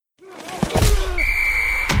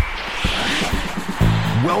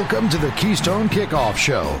Welcome to the Keystone Kickoff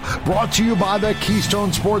Show, brought to you by the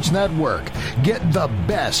Keystone Sports Network. Get the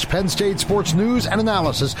best Penn State sports news and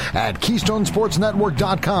analysis at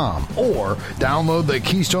KeystoneSportsNetwork.com or download the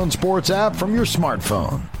Keystone Sports app from your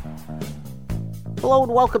smartphone. Hello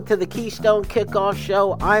and welcome to the Keystone Kickoff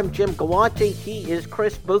Show. I'm Jim Galante. He is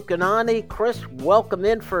Chris Buchanani. Chris, welcome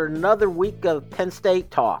in for another week of Penn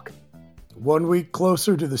State talk. 1 week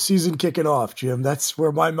closer to the season kicking off, Jim. That's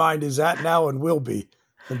where my mind is at now and will be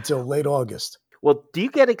until late August. Well, do you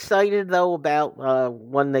get excited, though, about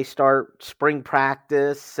when they start spring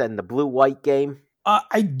practice and the blue-white game?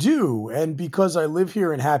 I do, and because I live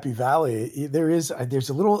here in Happy Valley, there's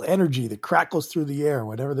a little energy that crackles through the air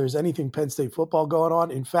whenever there's anything Penn State football going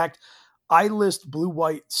on. In fact, I list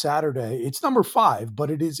Blue-White Saturday. It's number 5, but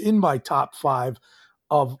it is in my top 5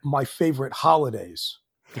 of my favorite holidays.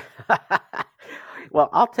 Well,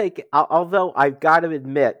 I'll take it. Although I've got to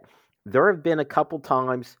admit, there have been a couple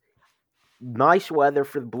times nice weather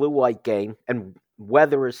for the blue-white game, and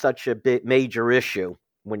weather is such a major issue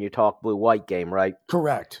when you talk blue-white game, right?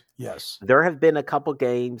 Correct. Yes. There have been a couple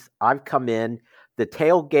games I've come in. The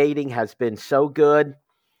tailgating has been so good,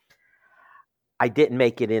 I didn't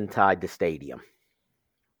make it inside the stadium.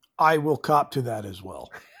 I will cop to that as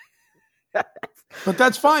well. But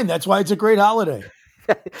that's fine. That's why it's a great holiday.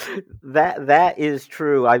 That is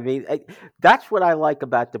true. I mean, that's what I like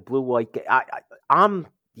about the blue-white game. I'm,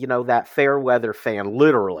 that fair weather fan,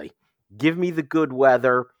 literally. Give me the good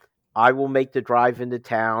weather. I will make the drive into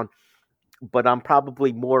town, but I'm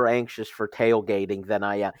probably more anxious for tailgating than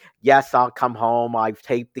I am. Yes, I'll come home. I've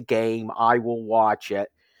taped the game. I will watch it.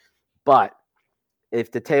 But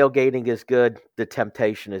if the tailgating is good, the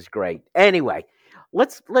temptation is great. Anyway,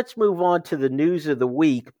 let's move on to the news of the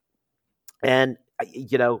week. And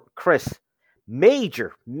Chris,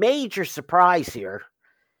 major surprise here.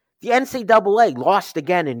 The NCAA lost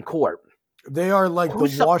again in court. They are like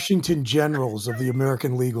the Washington Generals of the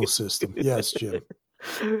American legal system. Yes, Jim.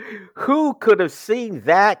 Who could have seen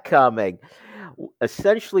that coming?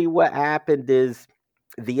 Essentially what happened is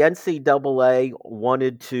the NCAA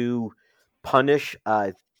wanted to punish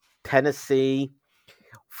Tennessee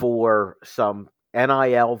for some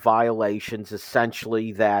NIL violations,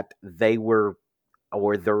 essentially that they were,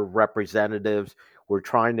 or their representatives were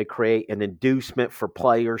trying to create an inducement for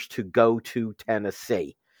players to go to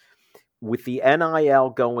Tennessee. With the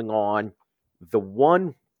NIL going on, the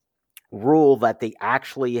one rule that they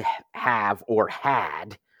actually have or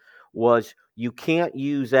had was you can't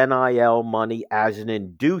use NIL money as an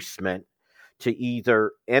inducement to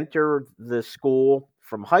either enter the school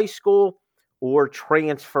from high school or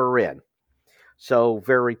transfer in. So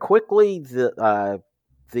very quickly,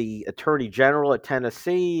 the Attorney General at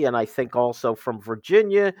Tennessee, and I think also from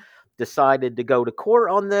Virginia, decided to go to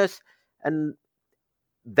court on this, and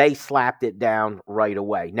they slapped it down right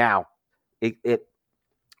away. Now, it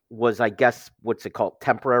was, I guess, what's it called?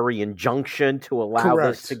 Temporary injunction to allow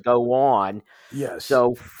this to go on. Yes.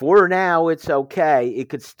 So for now, it's okay. It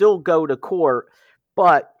could still go to court,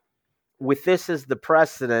 but with this as the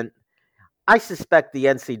precedent, I suspect the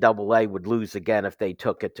NCAA would lose again if they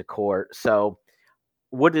took it to court. So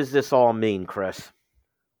what does this all mean, Chris?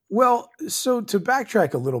 Well, so to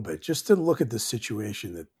backtrack a little bit, just to look at the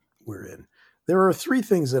situation that we're in, there are 3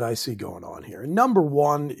 things that I see going on here. Number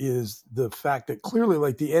one is the fact that clearly,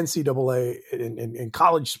 like the NCAA in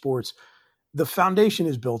college sports, the foundation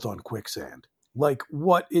is built on quicksand. Like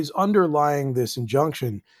what is underlying this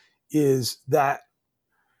injunction is that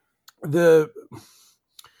the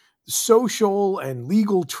social and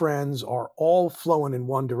legal trends are all flowing in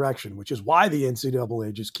one direction, which is why the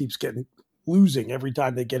NCAA just keeps losing every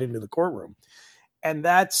time they get into the courtroom. And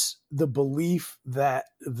that's the belief that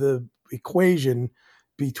the equation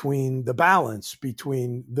between the balance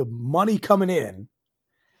between the money coming in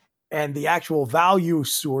and the actual value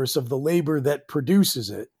source of the labor that produces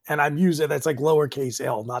it. And I'm using that's like lowercase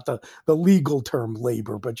l, not the legal term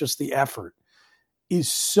labor, but just the effort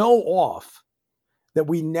is so off that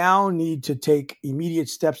we now need to take immediate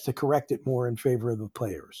steps to correct it more in favor of the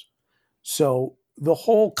players. So the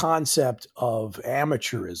whole concept of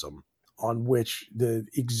amateurism on which the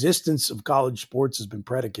existence of college sports has been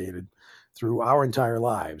predicated through our entire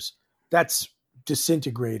lives, that's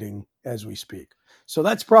disintegrating as we speak. So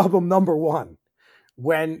that's problem number one.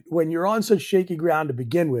 When you're on such shaky ground to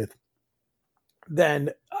begin with,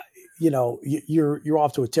 then you're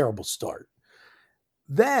off to a terrible start.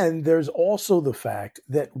 Then there's also the fact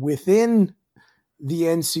that within the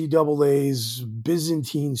NCAA's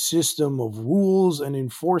Byzantine system of rules and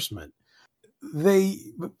enforcement, they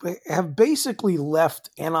have basically left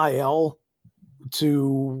NIL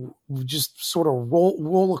to just sort of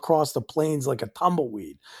roll across the plains like a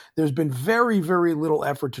tumbleweed. There's been very, very little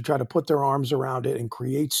effort to try to put their arms around it and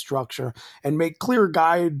create structure and make clear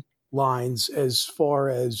guidelines as far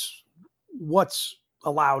as what's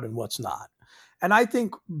allowed and what's not. And I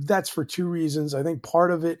think that's for two reasons. I think part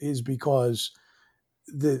of it is because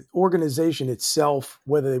the organization itself,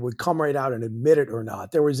 whether they would come right out and admit it or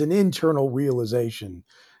not, there was an internal realization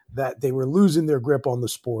that they were losing their grip on the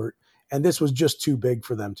sport, and this was just too big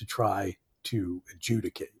for them to try to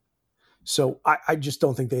adjudicate. So I just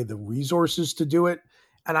don't think they had the resources to do it,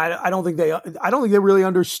 and I don't think they really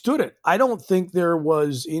understood it. I don't think there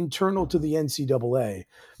was internal to the NCAA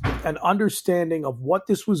an understanding of what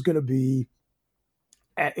this was going to be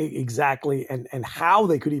exactly, and how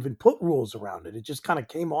they could even put rules around it. It just kind of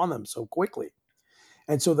came on them so quickly.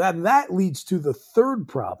 And so that leads to the third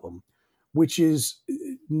problem, which is,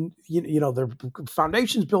 their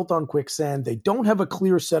foundation's built on quicksand. They don't have a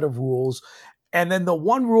clear set of rules. And then the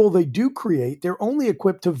one rule they do create, they're only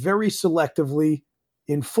equipped to very selectively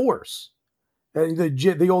enforce.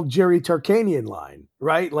 The old Jerry Tarkanian line,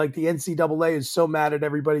 right? Like the NCAA is so mad at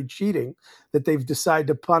everybody cheating that they've decided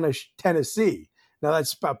to punish Tennessee. Now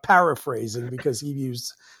that's paraphrasing because he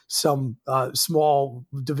used some small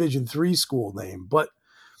Division III school name. But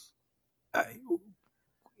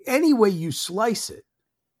any way you slice it,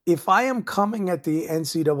 if I am coming at the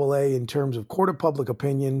NCAA in terms of court of public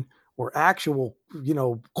opinion or actual,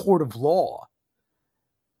 court of law,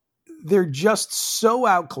 they're just so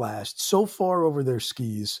outclassed, so far over their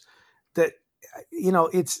skis that,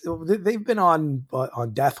 they've been on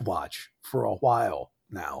death watch for a while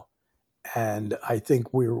now. And I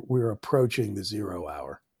think we're approaching the 0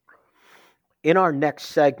 hour. In our next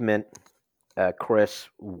segment, Chris,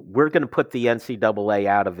 we're going to put the NCAA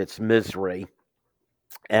out of its misery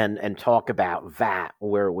and talk about that,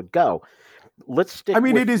 where it would go. Let's stick.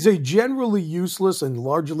 It is a generally useless and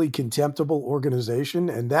largely contemptible organization,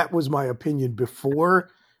 and that was my opinion before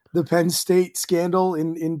the Penn State scandal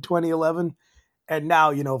in 2011. And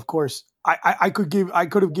now, of course, I could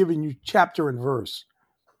have given you chapter and verse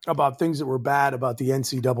about things that were bad about the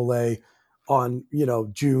NCAA on,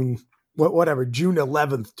 June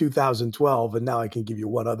 11th, 2012. And now I can give you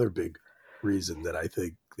one other big reason that I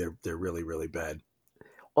think they're really, really bad.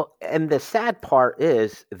 Well, and the sad part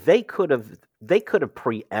is they could have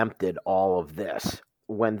preempted all of this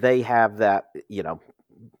when they have that,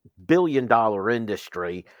 billion-dollar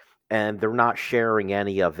industry, and they're not sharing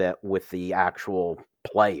any of it with the actual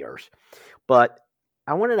players. But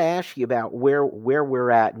I wanted to ask you about where we're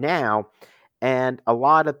at now, and a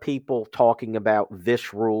lot of people talking about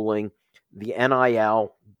this ruling, the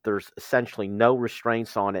NIL. There's essentially no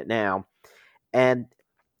restraints on it now, and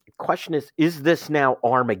the question is this now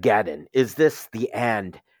Armageddon? Is this the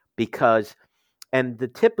end? And the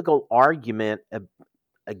typical argument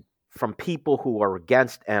from people who are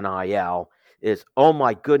against NIL is, oh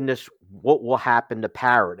my goodness, what will happen to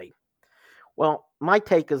parity? Well, my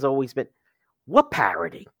take has always been, what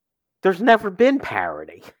parity? There's never been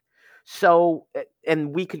parity. So,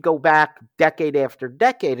 and we could go back decade after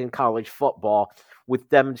decade in college football with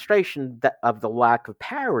demonstration of the lack of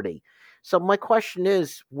parity. So my question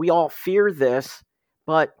is, we all fear this,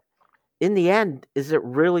 but in the end, is it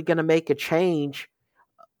really going to make a change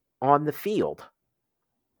on the field?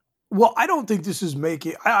 Well, I don't think this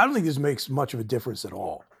makes much of a difference at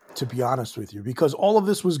all, to be honest with you, because all of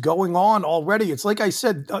this was going on already. It's like I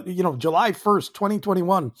said, July 1st,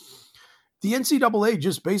 2021, the NCAA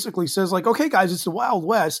just basically says like, okay, guys, it's the Wild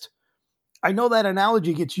West. I know that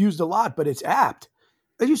analogy gets used a lot, but it's apt.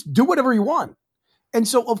 They just do whatever you want. And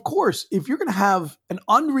so, of course, if you're going to have an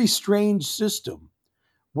unrestrained system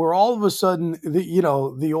where all of a sudden,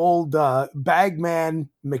 the old bagman,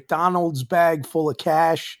 McDonald's bag full of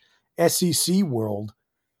cash, SEC world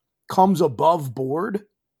comes above board,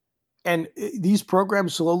 and these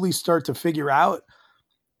programs slowly start to figure out,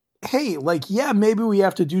 hey, maybe we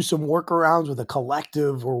have to do some workarounds with a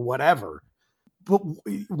collective or whatever. But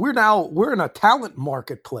we're in a talent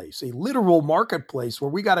marketplace, a literal marketplace where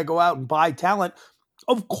we got to go out and buy talent.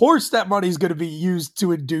 Of course, that money is going to be used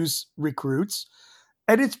to induce recruits.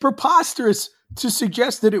 And it's preposterous to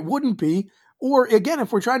suggest that it wouldn't be. Or again,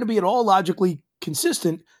 if we're trying to be at all logically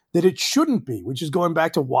consistent, that it shouldn't be, which is going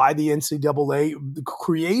back to why the NCAA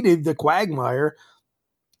created the quagmire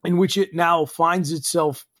in which it now finds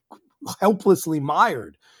itself helplessly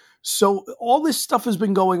mired. So all this stuff has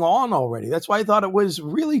been going on already. That's why I thought it was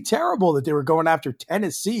really terrible that they were going after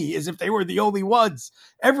Tennessee as if they were the only ones.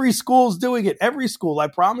 Every school's doing it. Every school, I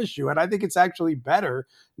promise you. And I think it's actually better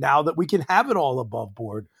now that we can have it all above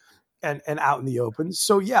board. and out in the open.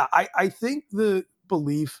 So, yeah, I think the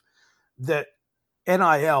belief that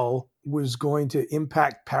NIL was going to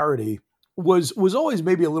impact parity was always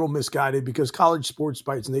maybe a little misguided, because college sports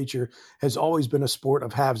by its nature has always been a sport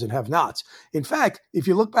of haves and have-nots. In fact, if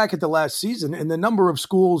you look back at the last season and the number of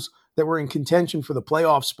schools that were in contention for the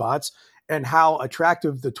playoff spots and how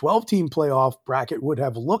attractive the 12-team playoff bracket would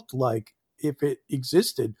have looked like if it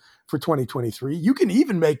existed for 2023, you can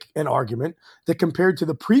even make an argument that compared to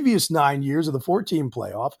the previous 9 years of the 14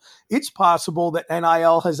 playoff, it's possible that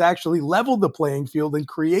NIL has actually leveled the playing field and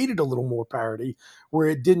created a little more parity where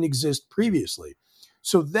it didn't exist previously.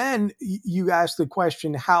 So then you ask the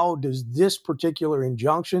question, how does this particular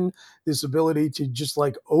injunction, this ability to just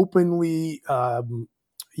like openly,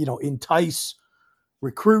 entice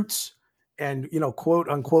recruits and, quote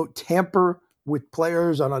unquote, tamper with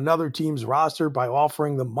players on another team's roster by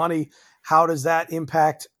offering them money, how does that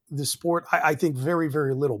impact the sport? I think very,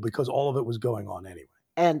 very little, because all of it was going on anyway.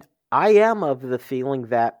 And I am of the feeling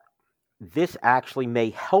that this actually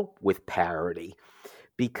may help with parity,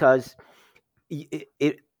 because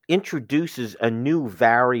it introduces a new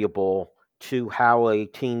variable to how a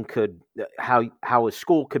team could, how a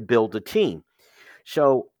school could build a team.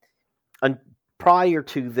 So prior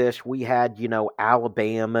to this, we had,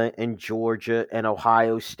 Alabama and Georgia and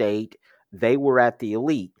Ohio State. They were at the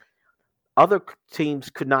elite. Other teams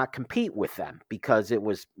could not compete with them because it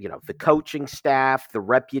was, the coaching staff, the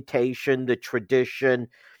reputation, the tradition,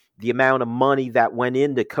 the amount of money that went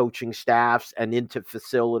into coaching staffs and into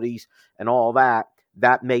facilities and all that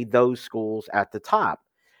made those schools at the top.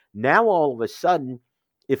 Now, all of a sudden,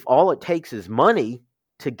 if all it takes is money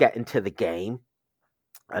to get into the game,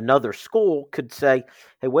 another school could say,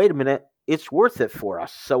 hey, wait a minute, it's worth it for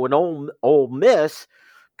us. So an Ole Miss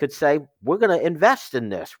could say, we're going to invest in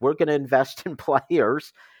this. We're going to invest in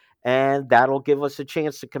players, and that'll give us a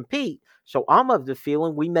chance to compete. So I'm of the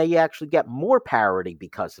feeling we may actually get more parity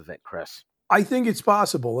because of it, Chris. I think it's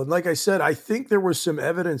possible. And like I said, I think there was some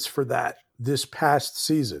evidence for that this past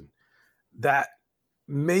season, that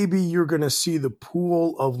maybe you're going to see the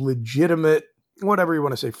pool of legitimate, whatever you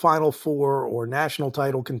want to say, Final Four or national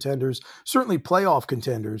title contenders, certainly playoff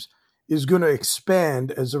contenders, is going to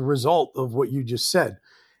expand as a result of what you just said.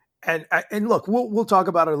 And look, we'll talk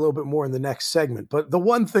about it a little bit more in the next segment. But the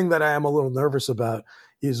one thing that I am a little nervous about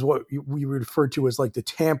is what we refer to as like the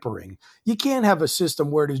tampering. You can't have a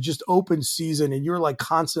system where it is just open season and you're like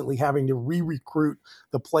constantly having to re-recruit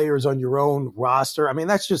the players on your own roster. I mean,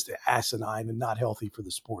 that's just asinine and not healthy for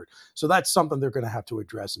the sport. So that's something they're going to have to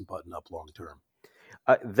address and button up long term.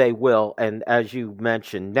 They will. And as you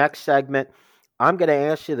mentioned, next segment, I'm going to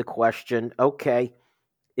ask you the question, okay,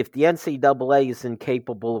 if the NCAA is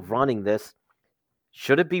incapable of running this,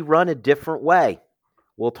 should it be run a different way?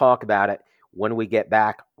 We'll talk about it when we get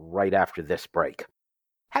back right after this break.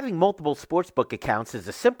 Having multiple sportsbook accounts is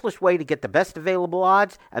the simplest way to get the best available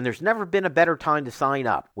odds, and there's never been a better time to sign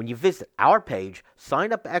up. When you visit our page,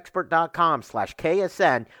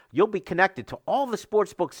 signupexpert.com/KSN, you'll be connected to all the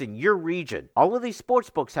sportsbooks in your region. All of these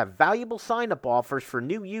sportsbooks have valuable sign-up offers for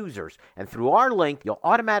new users, and through our link, you'll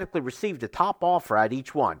automatically receive the top offer at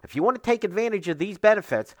each one. If you want to take advantage of these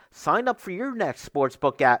benefits, sign up for your next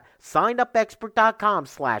sportsbook at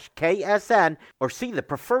signupexpert.com/KSN or see the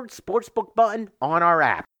preferred sportsbook button on our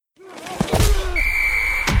app.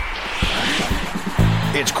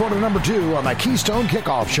 It's quarter number 2 on the Keystone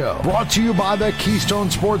Kickoff Show, brought to you by the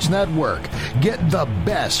Keystone Sports Network. Get the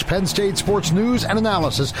best Penn State sports news and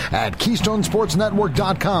analysis at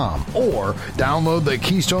KeystoneSportsNetwork.com or download the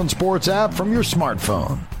Keystone Sports app from your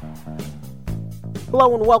smartphone.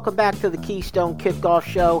 Hello and welcome back to the Keystone Kickoff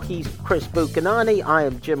Show. He's Chris Buchanani. I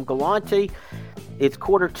am Jim Galante. It's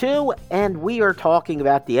quarter 2, and we are talking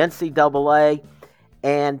about the NCAA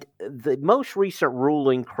and the most recent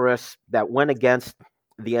ruling, Chris, that went against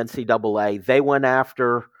the NCAA. They went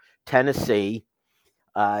after Tennessee,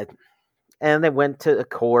 and they went to the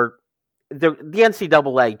court. The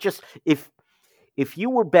NCAA, just if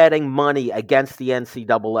you were betting money against the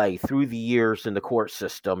NCAA through the years in the court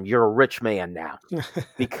system, you're a rich man now.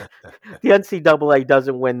 Because the NCAA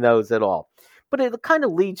doesn't win those at all. But it kind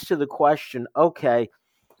of leads to the question, okay.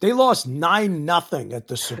 They lost 9-0 at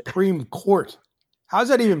the Supreme Court. How's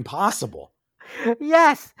that even possible?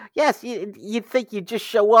 Yes. You'd think you just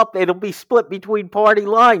show up, it'll be split between party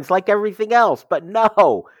lines like everything else. But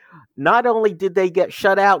no, not only did they get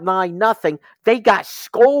shut out 9-0, they got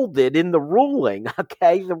scolded in the ruling,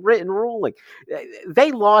 okay, the written ruling.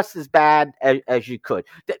 They lost as bad as you could.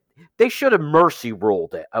 They should have mercy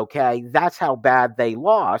ruled it, okay? That's how bad they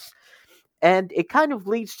lost. And it kind of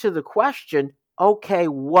leads to the question, okay,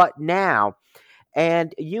 what now?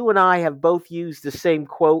 And you and I have both used the same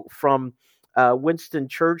quote from Winston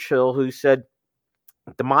Churchill, who said,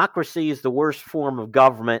 democracy is the worst form of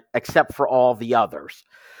government except for all the others.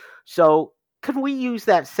 So, can we use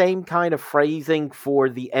that same kind of phrasing for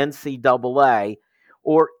the NCAA,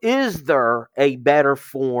 or is there a better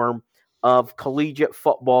form of collegiate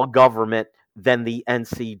football government than the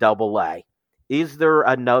NCAA? Is there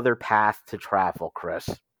another path to travel, Chris?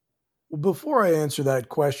 Before I answer that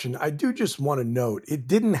question, I do just want to note it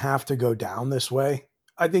didn't have to go down this way.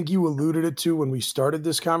 I think you alluded it to when we started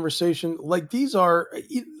this conversation. Like these are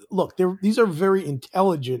very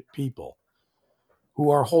intelligent people who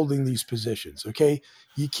are holding these positions. Okay.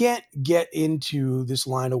 You can't get into this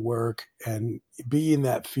line of work and be in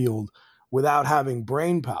that field without having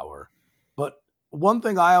brain power. But one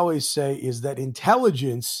thing I always say is that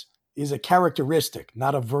intelligence is a characteristic,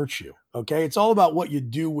 not a virtue. Okay. It's all about what you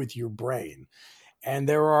do with your brain. And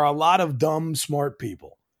there are a lot of dumb, smart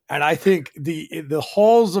people. And I think the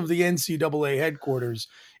halls of the NCAA headquarters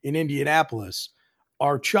in Indianapolis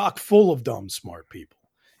are chock full of dumb, smart people.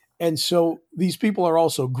 And so these people are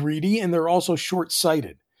also greedy and they're also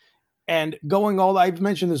short-sighted. And I've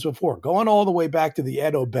mentioned this before, going all the way back to the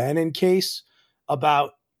Ed O'Bannon case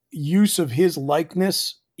about use of his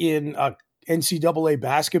likeness in a NCAA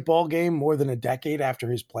basketball game more than a decade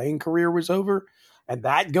after his playing career was over, and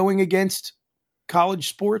that going against college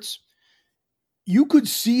sports, you could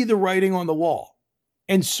see the writing on the wall.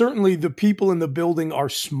 And certainly the people in the building are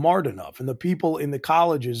smart enough, and the people in the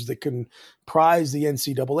colleges that can prize the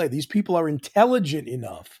NCAA, these people are intelligent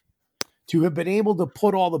enough to have been able to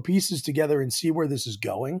put all the pieces together and see where this is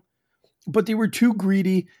going. But they were too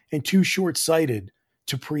greedy and too short-sighted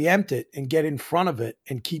to preempt it and get in front of it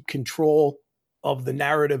and keep control of the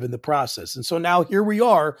narrative and the process. And so now here we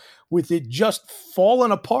are with it just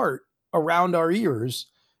falling apart around our ears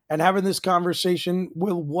and having this conversation,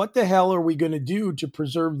 well, what the hell are we going to do to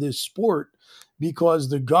preserve this sport? Because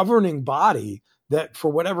the governing body that,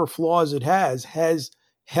 for whatever flaws it has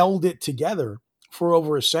held it together for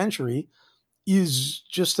over a century, is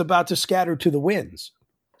just about to scatter to the winds.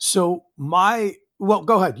 So go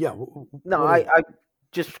ahead. Yeah. No, I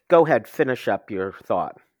just go ahead, finish up your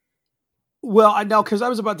thought. Well, I know, because I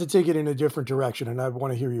was about to take it in a different direction, and I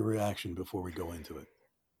want to hear your reaction before we go into it.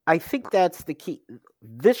 I think that's the key.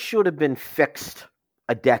 This should have been fixed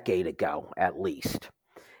a decade ago, at least.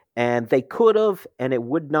 And they could have, and it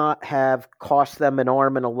would not have cost them an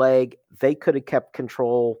arm and a leg. They could have kept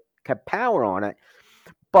control, kept power on it.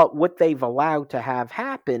 But what they've allowed to have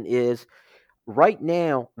happen is right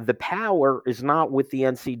now, the power is not with the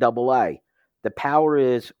NCAA. The power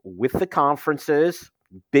is with the conferences,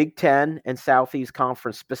 Big Ten and Southeast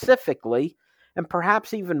Conference specifically, and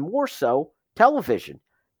perhaps even more so, television.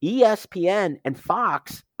 ESPN and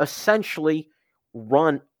Fox essentially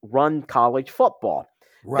run college football.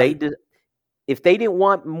 Right. If they didn't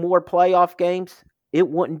want more playoff games, it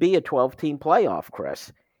wouldn't be a 12-team playoff,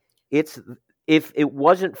 Chris. If it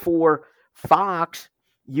wasn't for Fox,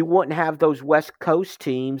 you wouldn't have those West Coast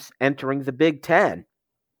teams entering the Big Ten.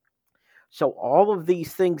 So all of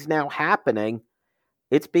these things now happening,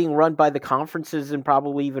 it's being run by the conferences and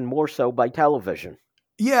probably even more so by television.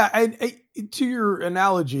 Yeah, and to your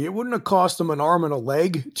analogy, it wouldn't have cost them an arm and a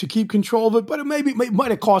leg to keep control of it, but it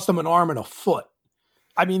might have cost them an arm and a foot.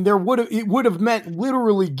 I mean, it would have meant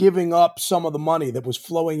literally giving up some of the money that was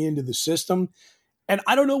flowing into the system. And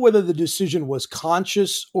I don't know whether the decision was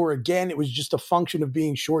conscious or, again, it was just a function of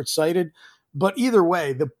being short-sighted. But either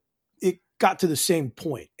way, it got to the same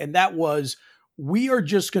point, and that was, we are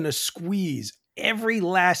just going to squeeze every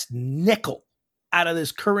last nickel out of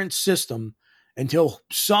this current system until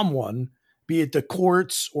someone, be it the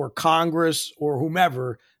courts or Congress or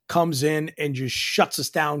whomever, comes in and just shuts us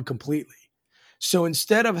down completely. So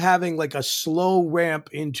instead of having like a slow ramp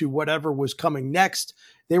into whatever was coming next,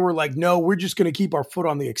 they were like, no, we're just going to keep our foot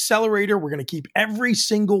on the accelerator. We're going to keep every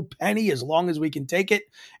single penny as long as we can take it.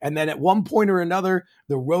 And then at one point or another,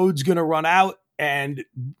 the road's going to run out and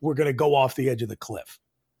we're going to go off the edge of the cliff.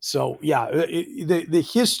 So yeah, the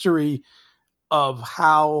history of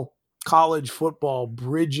how college football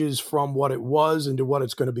bridges from what it was into what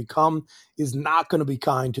it's going to become is not going to be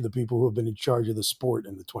kind to the people who have been in charge of the sport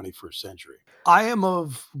in the 21st century.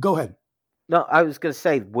 Go ahead. No, I was going to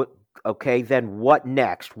say, then what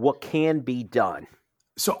next? What can be done?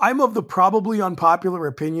 So I'm of the probably unpopular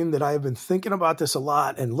opinion that I have been thinking about this a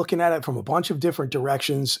lot and looking at it from a bunch of different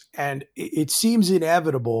directions. And it seems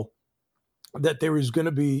inevitable that there is going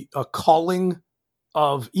to be a culling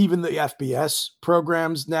of even the FBS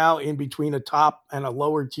programs now in between a top and a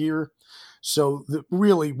lower tier. So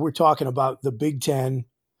really, we're talking about the Big Ten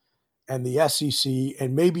and the SEC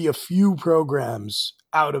and maybe a few programs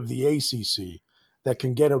out of the ACC that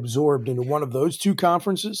can get absorbed into one of those two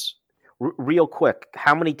conferences? Real quick,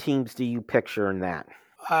 how many teams do you picture in that?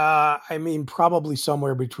 Probably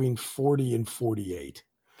somewhere between 40 and 48.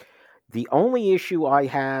 The only issue I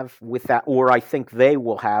have with that, or I think they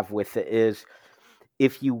will have with it, is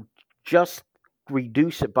if you just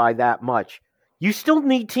reduce it by that much, you still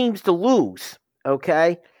need teams to lose,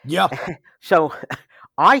 okay? Yeah. So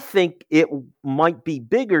I think it might be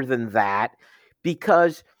bigger than that,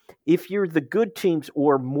 because if you're the good teams,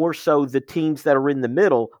 or more so the teams that are in the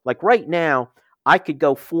middle, like right now, I could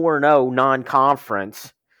go 4-0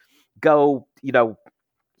 non-conference, go,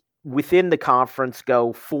 within the conference,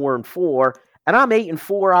 go 4-4, and I'm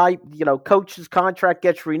 8-4. Coach's contract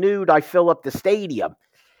gets renewed. I fill up the stadium.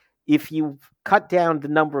 If you cut down the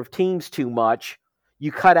number of teams too much,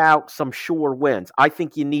 you cut out some sure wins. I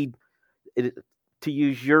think you need, to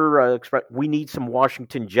use your expression, we need some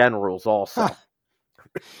Washington Generals also.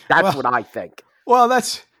 That's what I think. Well,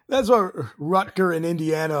 that's what Rutger and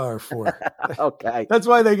Indiana are for. Okay. That's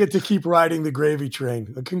why they get to keep riding the gravy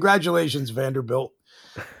train. Congratulations, Vanderbilt.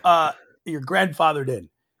 Your grandfather did.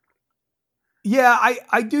 Yeah,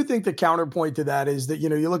 I do think the counterpoint to that is that,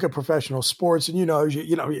 you look at professional sports and,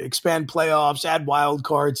 you expand playoffs, add wild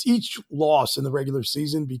cards. Each loss in the regular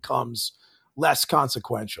season becomes less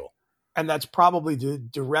consequential. And that's probably the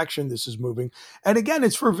direction this is moving. And again,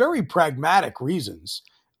 it's for very pragmatic reasons.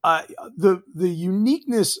 The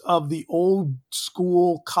uniqueness of the old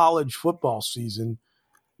school college football season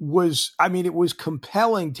was, it was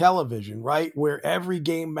compelling television, right? Where every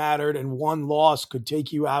game mattered and one loss could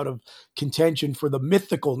take you out of contention for the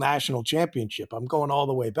mythical national championship. I'm going all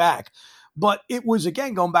the way back. But it was,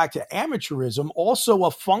 again, going back to amateurism, also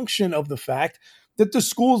a function of the fact that the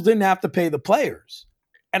schools didn't have to pay the players.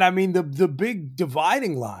 And the big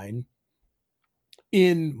dividing line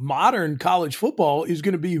in modern college football is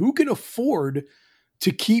going to be who can afford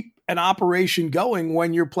to keep an operation going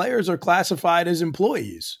when your players are classified as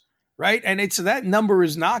employees, right? And that number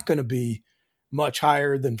is not going to be much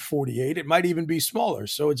higher than 48. It might even be smaller.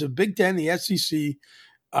 So it's a Big Ten, the SEC,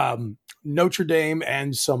 Notre Dame,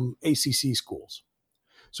 and some ACC schools.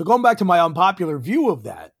 So going back to my unpopular view of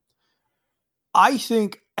that, I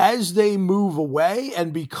think as they move away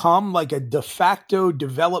and become like a de facto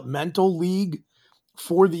developmental league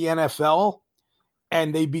for the NFL,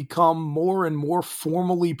 and they become more and more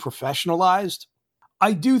formally professionalized,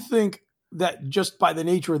 I do think that just by the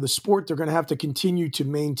nature of the sport, they're going to have to continue to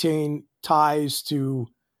maintain ties to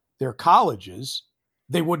their colleges.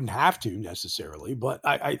 They wouldn't have to necessarily, but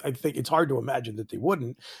I think it's hard to imagine that they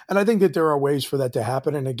wouldn't. And I think that there are ways for that to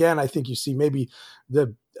happen. And again, I think you see maybe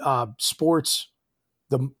the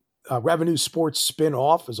Revenue Sports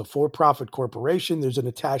spin-off as a for-profit corporation. There's an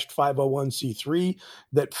attached 501c3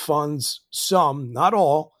 that funds some, not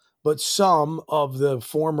all, but some of the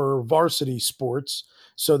former varsity sports,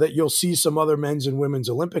 so that you'll see some other men's and women's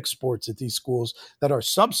Olympic sports at these schools that are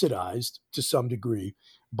subsidized to some degree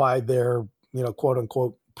by their, quote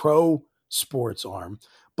unquote, pro sports arm.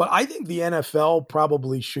 But I think the NFL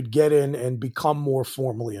probably should get in and become more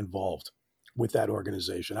formally involved with that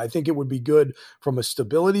organization. I think it would be good from a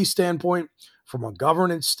stability standpoint, from a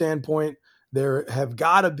governance standpoint. There have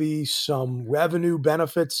got to be some revenue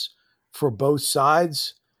benefits for both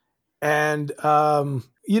sides. And,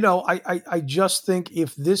 I just think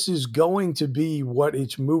if this is going to be what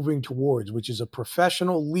it's moving towards, which is a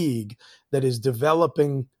professional league that is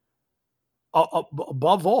developing,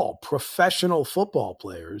 above all, professional football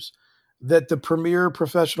players, that the premier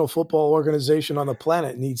professional football organization on the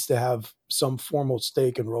planet needs to have some formal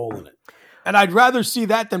stake and role in it. And I'd rather see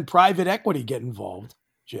that than private equity get involved,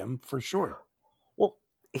 Jim, for sure. Well,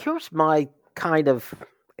 here's my kind of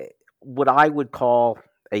what I would call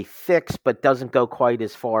a fix, but doesn't go quite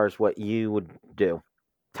as far as what you would do.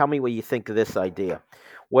 Tell me what you think of this idea.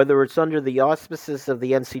 Whether it's under the auspices of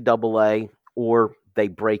the NCAA or they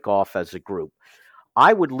break off as a group,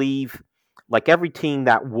 I would leave like every team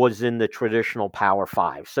that was in the traditional Power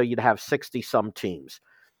Five. So you'd have 60-some teams.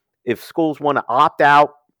 If schools want to opt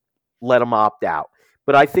out, let them opt out.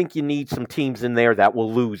 But I think you need some teams in there that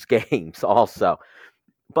will lose games also.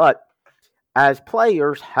 But as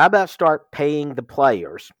players, how about start paying the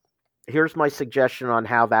players? Here's my suggestion on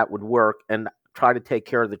how that would work, and try to take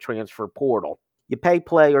care of the transfer portal. You pay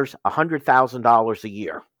players $100,000 a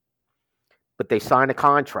year, but they sign a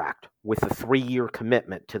contract with a 3-year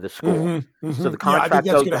commitment to the school. Mm-hmm, mm-hmm. So the contract I think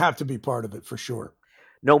that's going to have to be part of it for sure.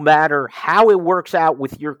 No matter how it works out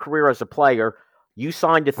with your career as a player, you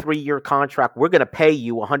signed a 3-year contract. We're going to pay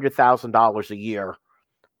you $100,000 a year,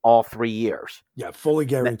 all 3 years. Yeah, fully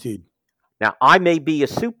guaranteed. Now, I may be a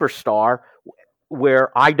superstar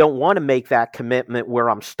where I don't want to make that commitment where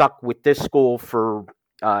I'm stuck with this school for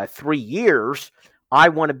 3 years. I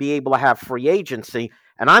want to be able to have free agency,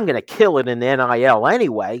 and I'm going to kill it in NIL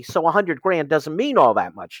anyway, so $100,000 doesn't mean all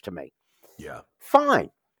that much to me. Yeah. Fine.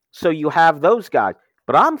 So you have those guys.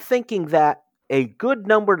 But I'm thinking that a good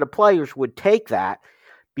number of the players would take that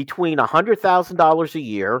between $100,000 a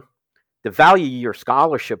year. The value of your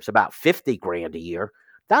scholarship's about $50,000 a year.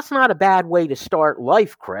 That's not a bad way to start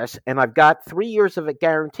life, Chris. And I've got 3 years of it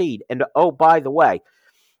guaranteed. And oh, by the way,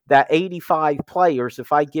 that 85 players,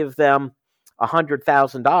 if I give them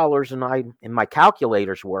 $100,000 and my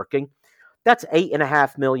calculator's working, that's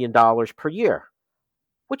 $8.5 million per year.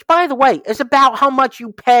 Which, by the way, is about how much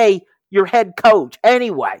you pay your head coach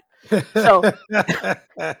anyway. So,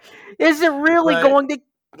 is it really going to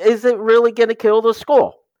kill the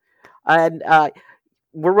school? And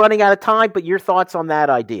we're running out of time, but your thoughts on that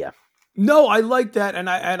idea? No, I like that, and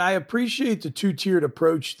I appreciate the two-tiered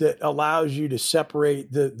approach that allows you to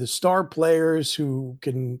separate the star players who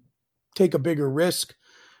can take a bigger risk,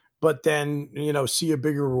 but then see a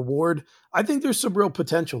bigger reward. I think there's some real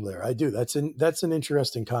potential there. I do. That's an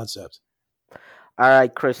interesting concept. All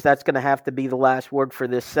right, Chris, that's going to have to be the last word for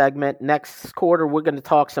this segment. Next quarter, we're going to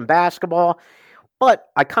talk some basketball, but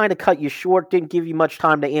I kind of cut you short, didn't give you much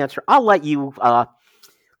time to answer. I'll let you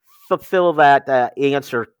fulfill that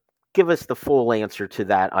answer. Give us the full answer to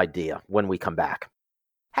that idea when we come back.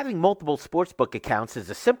 Having multiple sportsbook accounts is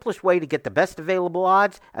the simplest way to get the best available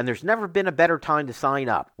odds, and there's never been a better time to sign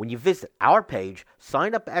up. When you visit our page,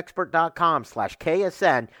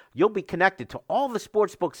 signupexpert.com/KSN, you'll be connected to all the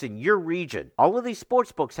sportsbooks in your region. All of these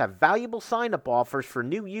sportsbooks have valuable sign-up offers for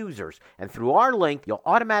new users, and through our link, you'll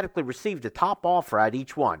automatically receive the top offer at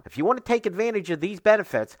each one. If you want to take advantage of these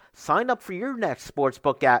benefits, sign up for your next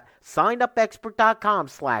sportsbook at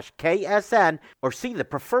signupexpert.com/KSN or see the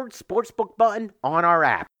preferred sportsbook button on our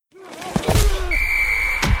app.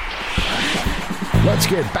 Let's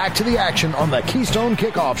get back to the action on the Keystone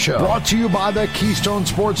Kickoff Show. Brought to you by the Keystone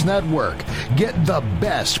Sports Network. Get the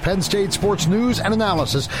best Penn State sports news and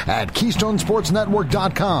analysis at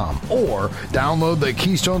KeystoneSportsNetwork.com or download the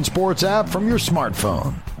Keystone Sports app from your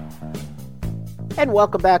smartphone. And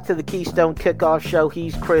welcome back to the Keystone Kickoff Show.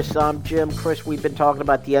 He's Chris, I'm Jim. Chris, we've been talking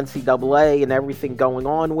about the NCAA and everything going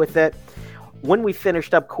on with it. When we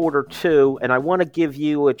finished up quarter two, and I want to give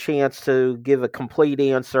you a chance to give a complete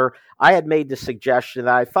answer, I had made the suggestion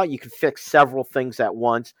that I thought you could fix several things at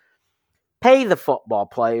once. Pay the football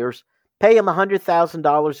players. Pay them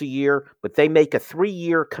 $100,000 a year, but they make a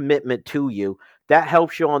 3-year commitment to you. That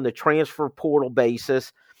helps you on the transfer portal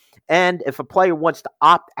basis. And if a player wants to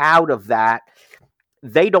opt out of that,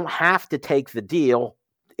 they don't have to take the deal.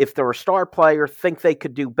 If they're a star player, think they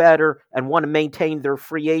could do better, and want to maintain their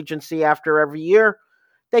free agency after every year,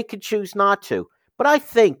 they could choose not to. But I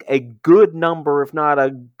think a good number, if not a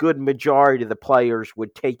good majority of the players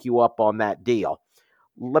would take you up on that deal.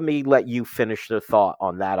 Let me let you finish the thought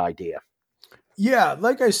on that idea. Yeah,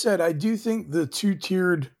 like I said, I do think the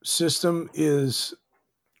two-tiered system is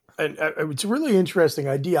it's a really interesting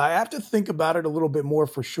idea. I have to think about it a little bit more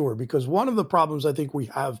for sure, because one of the problems I think we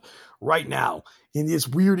have right now in this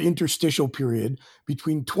weird interstitial period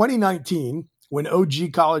between 2019, when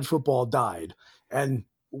OG college football died, and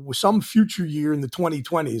some future year in the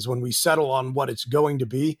 2020s when we settle on what it's going to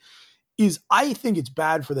be, is I think it's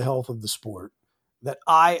bad for the health of the sport that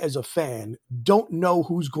I, as a fan, don't know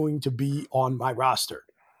who's going to be on my roster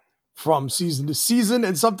from season to season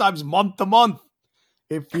and sometimes month to month.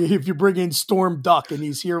 If you bring in Storm Duck and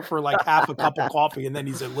he's here for like half a cup of coffee and then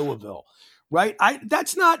he's at Louisville, right?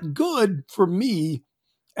 That's not good for me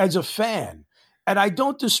as a fan. And I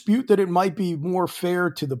don't dispute that it might be more fair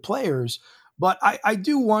to the players, but I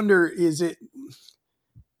do wonder, is it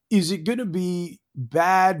going to be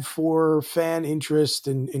bad for fan interest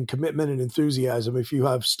and commitment and enthusiasm if you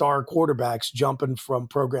have star quarterbacks jumping from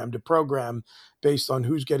program to program based on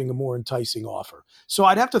who's getting a more enticing offer? So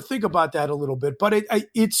I'd have to think about that a little bit, but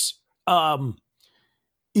it's a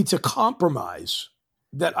compromise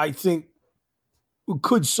that I think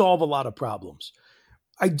could solve a lot of problems.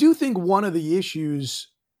 I do think one of the issues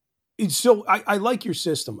is, so I like your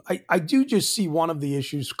system. I do just see one of the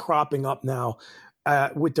issues cropping up now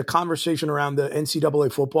with the conversation around the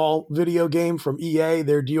NCAA football video game from EA.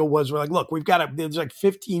 Their deal was, we're like, look, there's like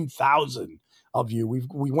 15,000 of you.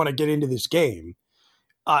 We want to get into this game.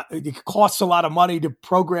 It costs a lot of money to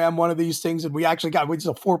program one of these things. And it's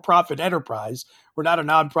a for-profit enterprise. We're not a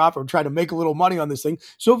nonprofit. We're trying to make a little money on this thing.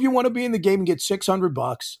 So if you want to be in the game and get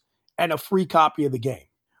 $600 and a free copy of the game.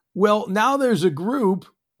 Well, now there's a group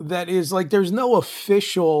that is like, there's no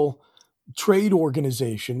official trade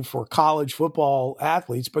organization for college football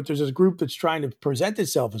athletes, but there's a group that's trying to present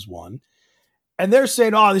itself as one. And they're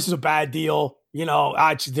saying, oh, this is a bad deal.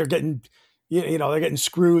 They're getting, they're getting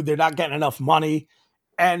screwed. They're not getting enough money.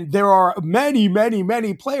 And there are many, many,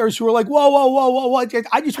 many players who are like, whoa.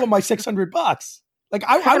 I just want my $600. Like,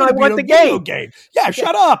 I want to be in a video game. Yeah,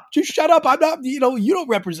 shut up. Just shut up. I'm not, you don't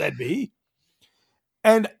represent me.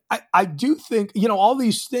 And I do think, all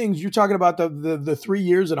these things you're talking about, the 3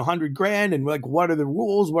 years and $100,000 and like, what are the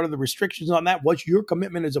rules? What are the restrictions on that? What's your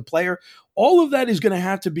commitment as a player? All of that is going to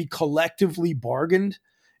have to be collectively bargained.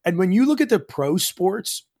 And when you look at the pro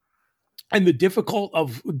sports and the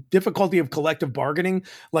difficulty of collective bargaining,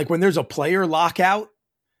 like when there's a player lockout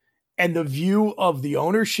and the view of the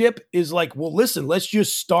ownership is like, well, listen, let's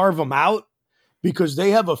just starve them out because they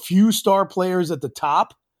have a few star players at the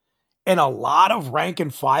top and a lot of rank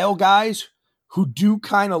and file guys who do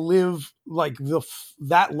kind of live like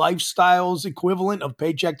that lifestyle's equivalent of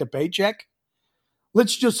paycheck to paycheck.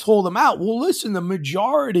 Let's just hold them out. Well, listen, the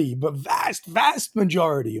majority, but vast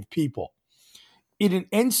majority of people in an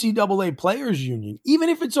NCAA players union, even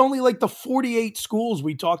if it's only like the 48 schools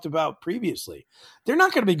we talked about previously, they're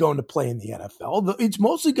not going to be going to play in the NFL. It's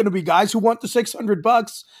mostly going to be guys who want the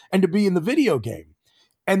 $600 and to be in the video game.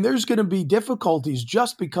 And there's going to be difficulties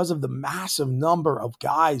just because of the massive number of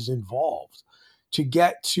guys involved to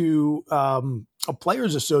get to a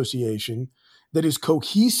players association that is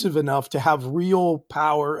cohesive enough to have real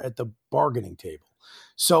power at the bargaining table.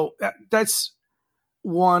 So that's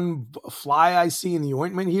one fly I see in the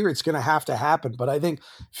ointment here. It's going to have to happen. But I think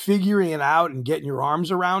figuring it out and getting your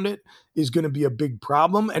arms around it is going to be a big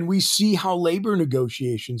problem. And we see how labor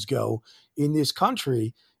negotiations go in this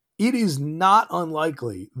country. It is not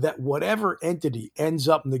unlikely that whatever entity ends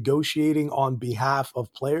up negotiating on behalf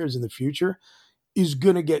of players in the future is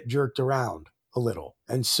going to get jerked around a little.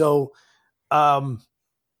 And so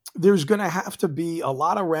there's going to have to be a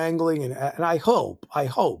lot of wrangling. And I hope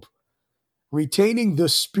retaining the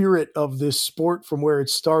spirit of this sport from where it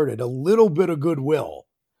started, a little bit of goodwill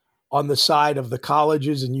on the side of the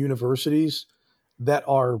colleges and universities that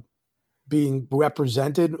are being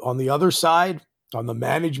represented on the other side, on the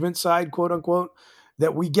management side, quote unquote,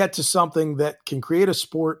 that we get to something that can create a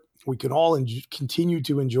sport we can all continue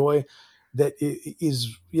to enjoy that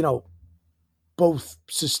is, both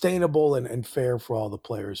sustainable and fair for all the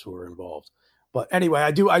players who are involved. But anyway,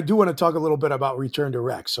 I do want to talk a little bit about return to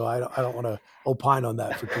rec, so I don't want to opine on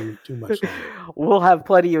that for too much longer. We'll have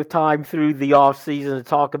plenty of time through the off season to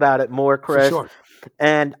talk about it more, Chris. For sure.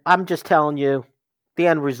 And I'm just telling you, the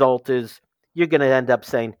end result is you're going to end up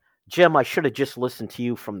saying, Jim, I should have just listened to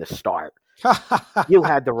you from the start. You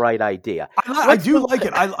had the right idea. I do like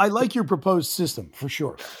it. I like your proposed system for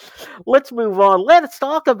sure. Let's move on. Let's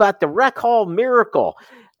talk about the Rec Hall miracle.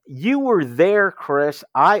 You were there, Chris.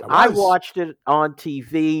 I watched it on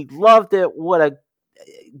TV. Loved it. What a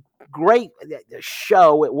great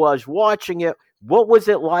show it was watching it. What was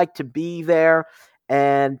it like to be there?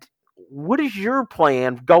 And what is your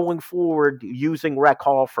plan going forward using Rec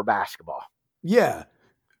Hall for basketball? Yeah.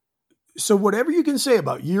 So whatever you can say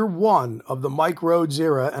about year one of the Mike Rhodes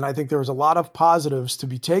era, and I think there was a lot of positives to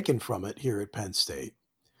be taken from it here at Penn State,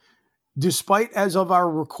 despite, as of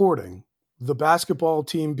our recording, the basketball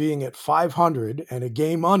team being at 500 and a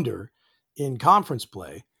game under in conference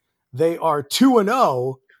play, they are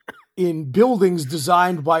 2-0 in buildings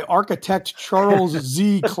designed by architect Charles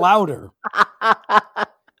Z. Clowder.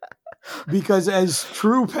 Because as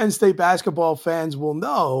true Penn State basketball fans will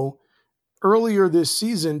know, earlier this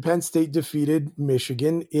season, Penn State defeated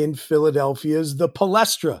Michigan in Philadelphia's The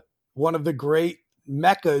Palestra, one of the great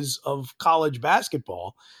meccas of college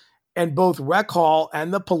basketball. And both Rec Hall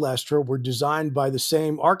and the Palestra were designed by the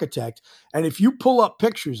same architect. And if you pull up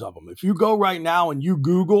pictures of them, if you go right now and you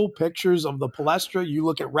Google pictures of the Palestra, you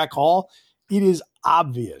look at Rec Hall, it is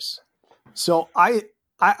obvious. So I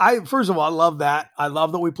first of all, I love that. I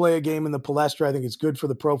love that we play a game in the Palestra. I think it's good for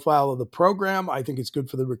the profile of the program. I think it's good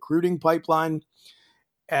for the recruiting pipeline.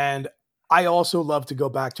 And I also love to go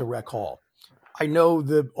back to Rec Hall. I know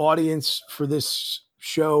the audience for this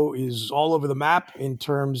show is all over the map in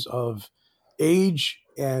terms of age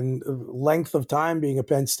and length of time being a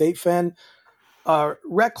Penn State fan.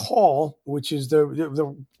 Rec Hall, which is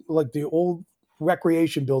the old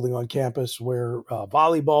recreation building on campus where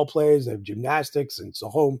volleyball plays, they have gymnastics, and it's the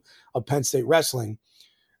home of Penn State wrestling.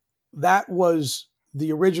 That was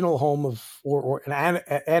the original home of, or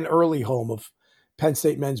an early home of Penn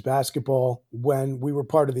State men's basketball when we were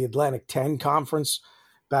part of the Atlantic 10 Conference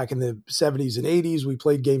back in the 70s and 80s. We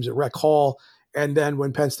played games at Rec Hall. And then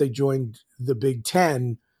when Penn State joined the Big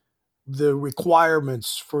Ten, the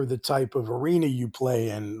requirements for the type of arena you play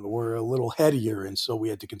in were a little headier, and so we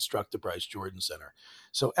had to construct the Bryce Jordan Center.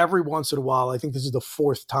 So every once in a while, I think this is the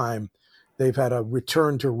fourth time they've had a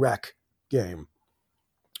return to rec game,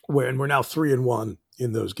 and we're now 3-1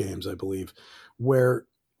 in those games, I believe, where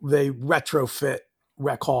they retrofit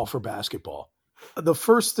Rec Hall for basketball. The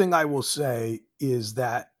first thing I will say is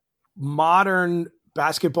that modern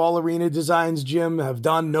basketball arena designs, Jim, have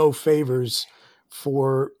done no favors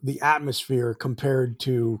for the atmosphere compared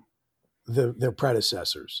to their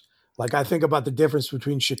predecessors. Like, I think about the difference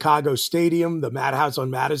between Chicago Stadium, the Madhouse on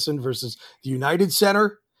Madison, versus the United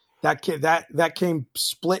Center. That came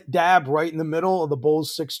split dab right in the middle of the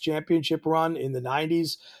Bulls' 6th championship run in the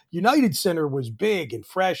 90s. United Center was big and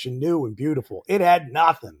fresh and new and beautiful. It had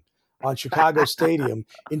nothing on Chicago Stadium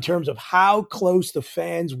in terms of how close the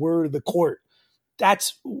fans were to the court.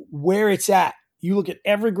 That's where it's at. You look at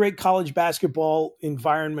every great college basketball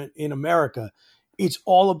environment in America, it's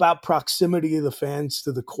all about proximity of the fans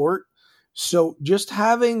to the court. So just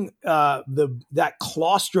having that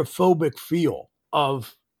claustrophobic feel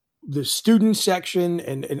of the student section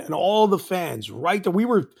and all the fans right there. We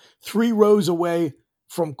were 3 rows away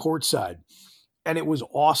from courtside, and it was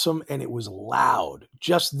awesome and it was loud.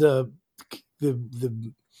 Just the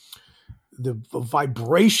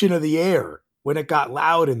vibration of the air when it got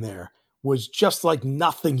loud in there was just like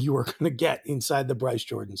nothing you were going to get inside the Bryce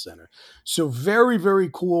Jordan Center. So very,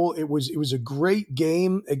 very cool. It was a great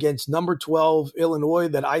game against number 12 Illinois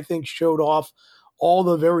that I think showed off all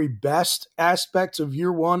the very best aspects of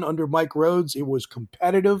year one under Mike Rhodes. It was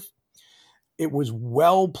competitive. It was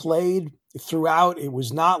well played throughout. It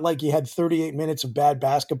was not like you had 38 minutes of bad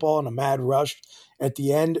basketball and a mad rush at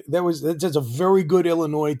the end. That's a very good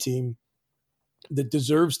Illinois team that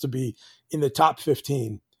deserves to be in the top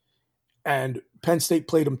 15. And Penn State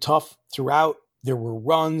played them tough throughout. There were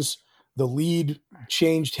runs. The lead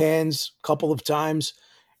changed hands a couple of times.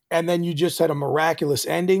 And then you just had a miraculous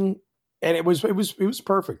ending. And it was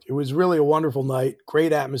perfect. It was really a wonderful night,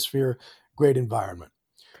 great atmosphere, great environment.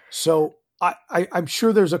 So I'm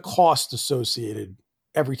sure there's a cost associated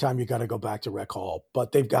every time you got to go back to Rec Hall,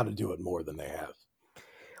 but they've got to do it more than they have.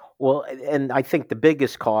 Well, and I think the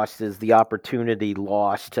biggest cost is the opportunity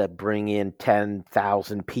lost to bring in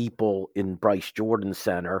 10,000 people in Bryce Jordan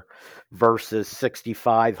Center versus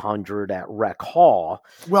 6,500 at Rec Hall.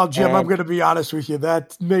 Well, Jim, I'm going to be honest with you.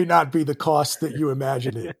 That may not be the cost that you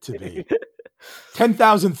imagine it to be.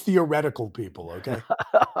 10,000 theoretical people, okay?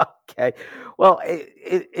 Okay. Well,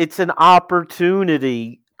 it's an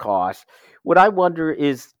opportunity cost. What I wonder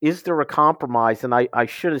is there a compromise? And I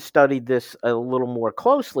should have studied this a little more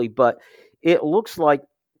closely, but it looks like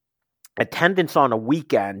attendance on a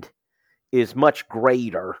weekend is much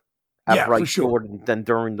greater at Bryce Jordan than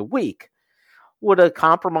during the week. Would a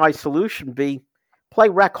compromise solution be play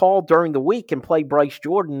Rec Hall during the week and play Bryce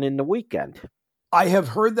Jordan in the weekend? I have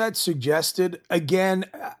heard that suggested. Again,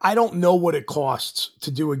 I don't know what it costs to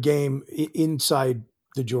do a game inside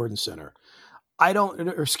the Jordan Center.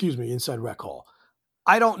 Inside Rec Hall.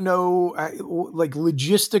 I don't know, like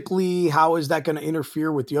logistically, how is that going to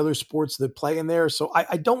interfere with the other sports that play in there? So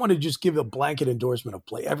I don't want to just give a blanket endorsement of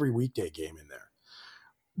play every weekday game in there.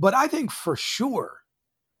 But I think for sure,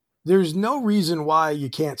 there's no reason why you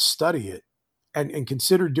can't study it and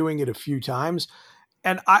consider doing it a few times.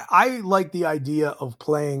 And I like the idea of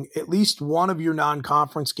playing at least one of your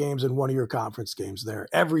non-conference games and one of your conference games there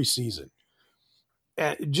every season.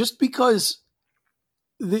 And just because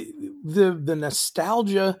the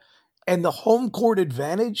nostalgia and the home court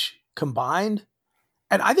advantage combined,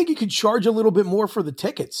 and I think you could charge a little bit more for the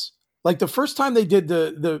tickets. Like the first time they did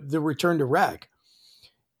the return to rec,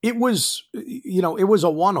 it was a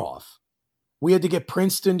one-off. We had to get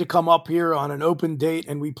Princeton to come up here on an open date,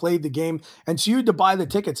 and we played the game. And so you had to buy the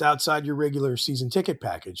tickets outside your regular season ticket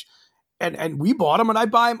package. And we bought them, and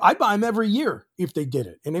I'd buy them every year if they did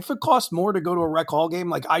it. And if it cost more to go to a Rec Hall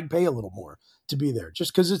game, like I'd pay a little more to be there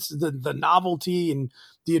just because it's the novelty and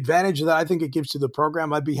the advantage that I think it gives to the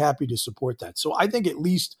program. I'd be happy to support that. So I think at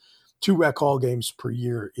least 2 Rec Hall games per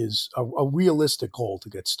year is a realistic goal to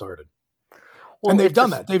get started. Well, and they've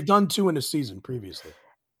done that. They've done 2 in a season previously.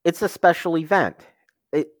 It's a special event.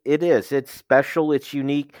 It is. It's special. It's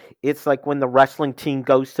unique. It's like when the wrestling team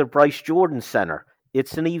goes to Bryce Jordan Center.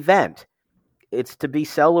 It's an event. It's to be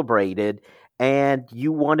celebrated, and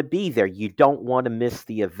you want to be there. You don't want to miss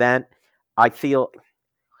the event. I feel,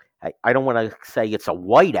 I don't want to say it's a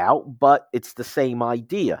whiteout, but it's the same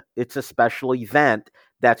idea. It's a special event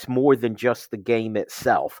that's more than just the game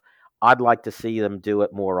itself. I'd like to see them do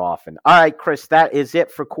it more often. All right, Chris, that is it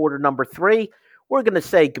for quarter number 3. We're going to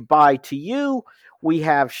say goodbye to you. We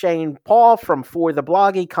have Shane Paul from For the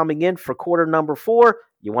Bloggy coming in for quarter number 4.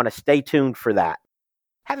 You want to stay tuned for that.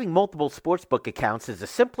 Having multiple sportsbook accounts is the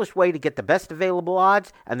simplest way to get the best available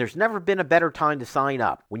odds, and there's never been a better time to sign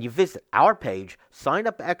up. When you visit our page,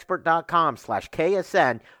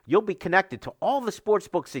 signupexpert.com/KSN, you'll be connected to all the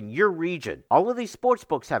sportsbooks in your region. All of these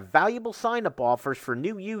sportsbooks have valuable sign-up offers for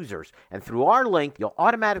new users, and through our link, you'll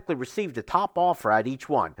automatically receive the top offer at each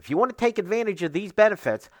one. If you want to take advantage of these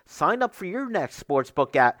benefits, sign up for your next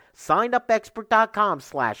sportsbook at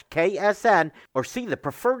signupexpert.com/KSN or see the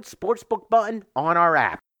preferred sportsbook button on our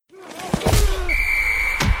app.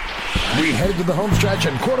 We head to the home stretch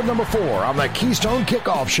in quarter number 4 on the Keystone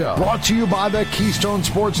Kickoff Show. Brought to you by the Keystone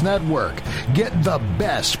Sports Network. Get the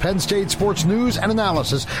best Penn State sports news and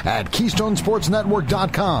analysis at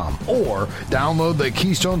KeystoneSportsNetwork.com or download the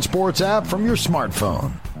Keystone Sports app from your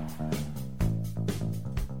smartphone.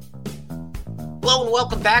 Hello and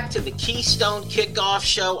welcome back to the Keystone Kickoff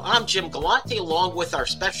Show. I'm Jim Galante along with our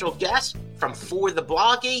special guest from For the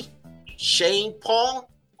Bloggy, Shane Paul.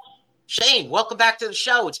 Shane, welcome back to the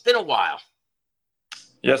show. It's been a while.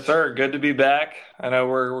 Yes, sir. Good to be back. I know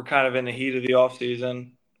we're kind of in the heat of the off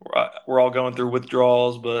season. We're all going through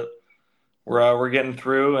withdrawals, but we're getting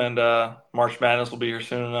through, and March Madness will be here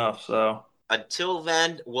soon enough. So until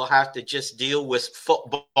then, we'll have to just deal with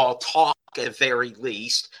football talk at the very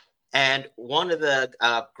least. And one of the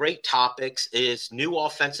great topics is new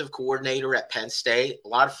offensive coordinator at Penn State. A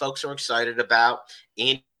lot of folks are excited about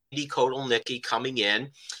Andy Kotelnicki coming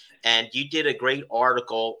in. And you did a great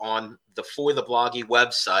article on the For the Bloggy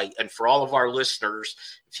website. And for all of our listeners,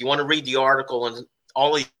 if you want to read the article and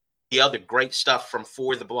all of the other great stuff from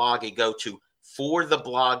For the Bloggy, go to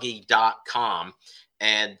forthebloggy.com.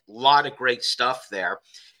 And a lot of great stuff there.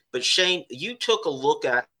 But Shane, you took a look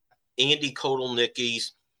at Andy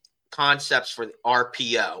Kotelnicki's concepts for the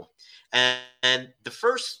RPO. And the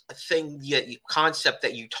first concept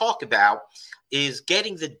that you talk about is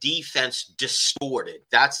getting the defense distorted.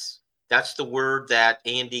 That's the word that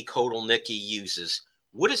Andy Kotelnicki uses.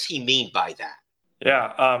 What does he mean by that?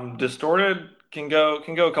 Yeah, distorted can go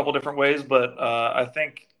a couple different ways, but I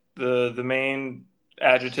think the main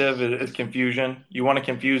adjective is confusion. You want to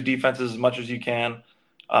confuse defenses as much as you can.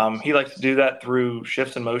 He likes to do that through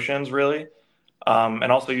shifts and motions, really, and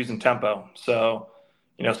also using tempo. So,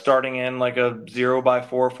 starting in like a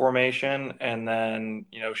 0-by-4 formation and then,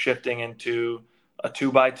 shifting into a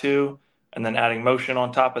 2-by-2 and then adding motion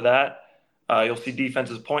on top of that. You'll see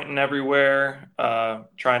defenses pointing everywhere,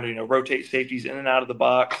 trying to, rotate safeties in and out of the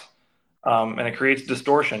box. And it creates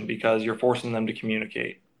distortion because you're forcing them to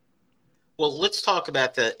communicate. Well, let's talk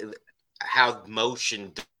about how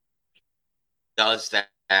motion does that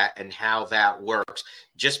and how that works.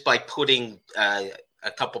 Just by putting a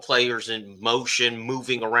couple players in motion,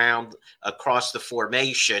 moving around across the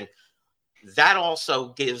formation, that also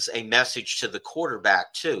gives a message to the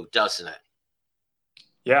quarterback too, doesn't it?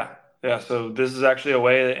 Yeah. So this is actually a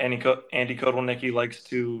way that Andy Kotelnicki likes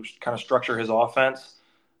to kind of structure his offense.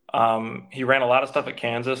 He ran a lot of stuff at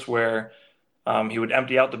Kansas where he would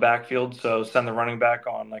empty out the backfield, so send the running back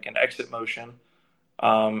on like an exit motion,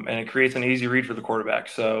 and it creates an easy read for the quarterback.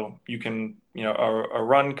 So you can, a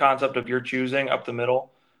run concept of your choosing up the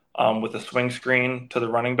middle with a swing screen to the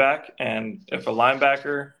running back, and if a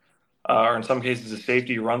linebacker or in some cases a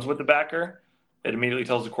safety runs with the backer, it immediately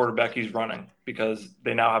tells the quarterback he's running because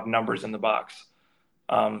they now have numbers in the box.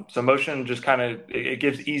 So motion just kind of it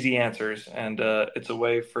gives easy answers, and it's a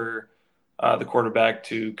way for the quarterback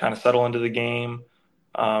to kind of settle into the game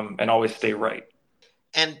and always stay right.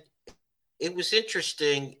 And it was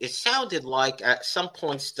interesting. It sounded like at some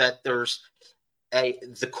points that there's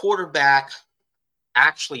the quarterback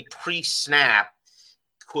actually pre-snap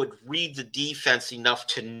could read the defense enough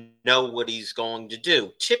to know what he's going to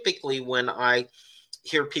do. Typically, when I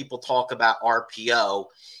hear people talk about RPO,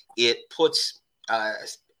 it puts a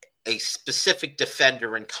specific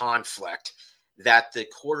defender in conflict, that the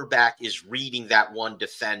quarterback is reading that one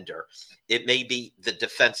defender. It may be the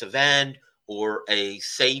defensive end or a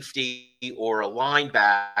safety or a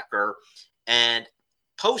linebacker. And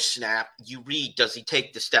post-snap, you read, does he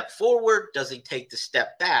take the step forward? Does he take the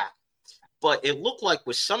step back? But it looked like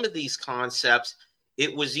with some of these concepts,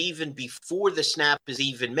 it was even before the snap is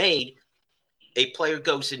even made, a player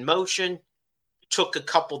goes in motion, took a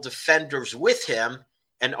couple defenders with him,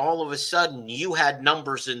 and all of a sudden you had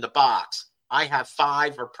numbers in the box. I have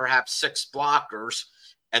 5 or perhaps 6 blockers,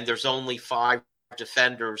 and there's only 5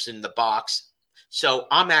 defenders in the box. So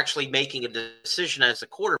I'm actually making a decision as a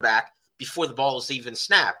quarterback before the ball is even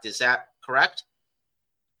snapped. Is that correct?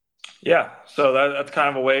 Yeah, so that's kind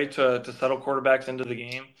of a way to settle quarterbacks into the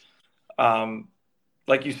game.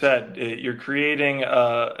 like you said, you're creating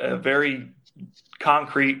a very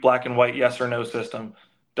concrete black and white yes or no system.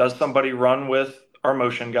 Does somebody run with our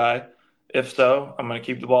motion guy? If so, I'm going to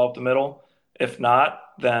keep the ball up the middle. If not,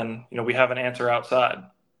 then we have an answer outside.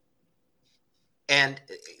 And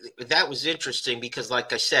that was interesting because,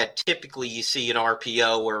 like I said, typically you see an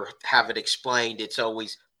RPO or have it explained, it's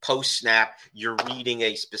always post-snap, you're reading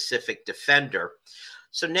a specific defender.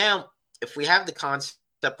 So now, if we have the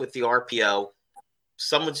concept with the RPO,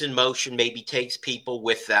 someone's in motion, maybe takes people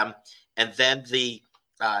with them, and then the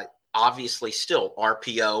obviously still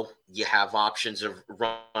RPO, you have options of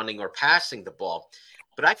running or passing the ball.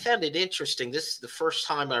 But I found it interesting. This is the first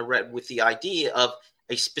time I read with the idea of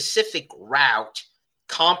a specific route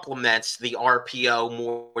complements the RPO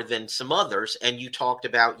more than some others. And you talked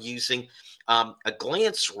about using a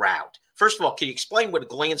glance route. First of all, can you explain what a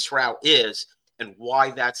glance route is and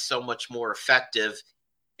why that's so much more effective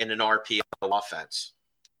in an RPO offense?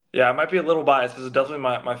 Yeah, I might be a little biased. This is definitely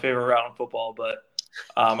my favorite route in football, but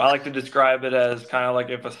I like to describe it as kind of like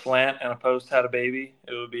if a slant and a post had a baby,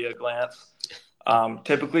 it would be a glance.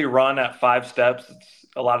 Typically run at 5 steps. It's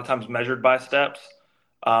a lot of times measured by steps,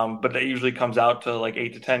 but that usually comes out to like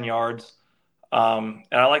 8 to 10 yards. And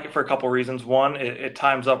I like it for a couple reasons. One, it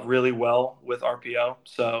times up really well with RPO.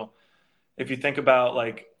 So if you think about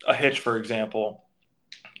like a hitch, for example,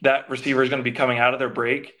 that receiver is going to be coming out of their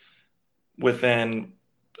break within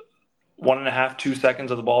 1.5, 2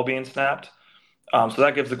 seconds of the ball being snapped. So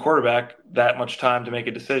that gives the quarterback that much time to make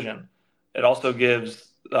a decision. It also gives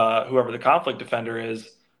whoever the conflict defender is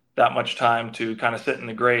that much time to kind of sit in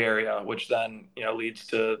the gray area, which then leads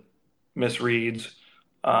to misreads,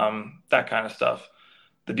 that kind of stuff.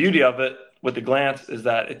 The beauty of it with the glance is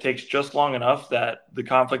that it takes just long enough that the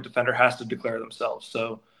conflict defender has to declare themselves.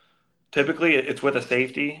 So typically it's with a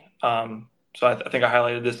safety. So I think I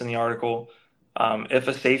highlighted this in the article. If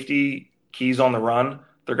a safety keys on the run,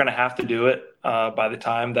 they're going to have to do it by the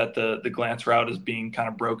time that the glance route is being kind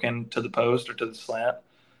of broken to the post or to the slant.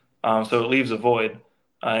 So it leaves a void.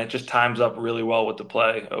 It just times up really well with the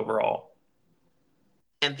play overall.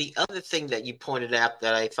 And the other thing that you pointed out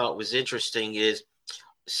that I thought was interesting is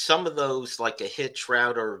some of those, like a hitch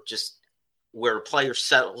route or just where a player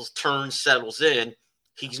settles in,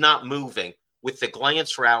 he's not moving. With the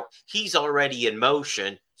glance route, he's already in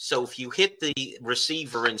motion. So if you hit the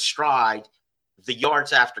receiver in stride, the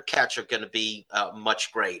yards after catch are going to be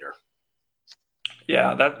much greater.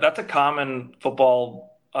 Yeah, that's a common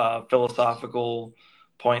football philosophical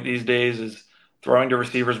point these days is throwing to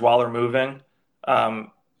receivers while they're moving.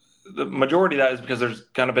 The majority of that is because there's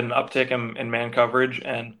kind of been an uptick in man coverage,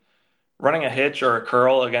 and running a hitch or a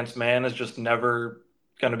curl against man is just never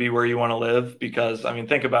going to be where you want to live because, I mean,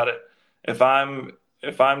 think about it. If I'm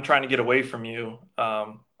trying to get away from you,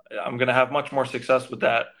 I'm going to have much more success with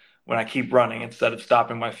that when I keep running instead of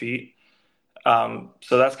stopping my feet. So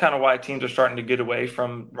that's kind of why teams are starting to get away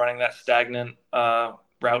from running that stagnant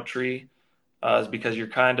route tree is because you're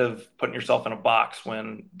kind of putting yourself in a box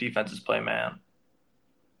when defenses play man.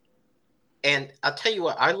 And I'll tell you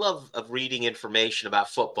what, I love reading information about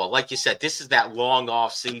football. Like you said, this is that long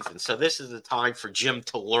off season. So this is the time for Jim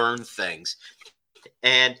to learn things.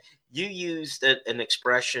 And you used an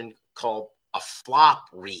expression called a flop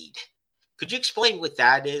read. Could you explain what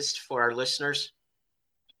that is for our listeners?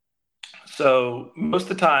 So most of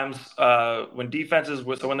the times when the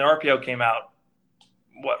RPO came out,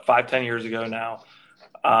 5-10 years ago now,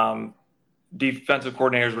 defensive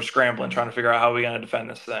coordinators were scrambling, trying to figure out how we're going to defend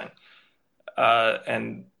this thing.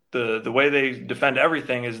 And the way they defend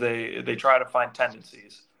everything is they try to find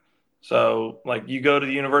tendencies. So like you go to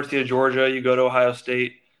the University of Georgia, you go to Ohio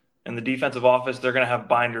State, and the defensive office, they're going to have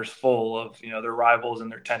binders full of their rivals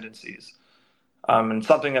and their tendencies. And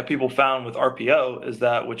something that people found with RPO is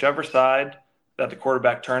that whichever side that the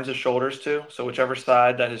quarterback turns his shoulders to, so whichever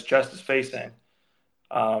side that his chest is facing,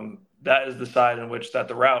 that is the side in which that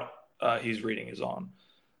the route he's reading is on.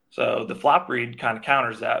 So the flop read kind of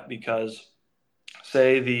counters that because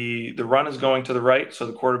say the run is going to the right, so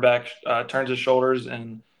the quarterback turns his shoulders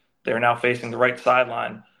and they're now facing the right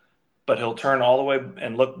sideline, but he'll turn all the way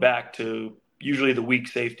and look back to usually the weak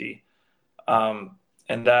safety. And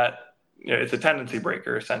that it's a tendency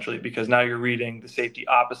breaker essentially because now you're reading the safety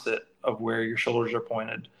opposite of where your shoulders are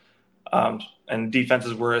pointed. And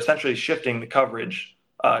defenses were essentially shifting the coverage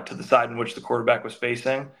to the side in which the quarterback was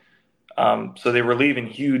facing. So they were leaving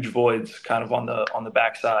huge voids kind of on the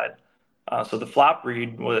backside. So the flop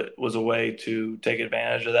read was a way to take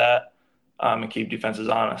advantage of that and keep defenses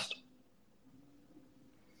honest.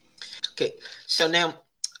 Okay, so now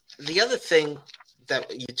the other thing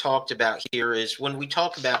that you talked about here is when we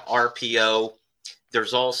talk about RPO,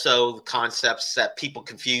 There's also concepts that people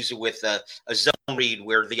confuse it with a zone read,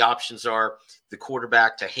 where the options are the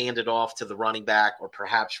quarterback to hand it off to the running back or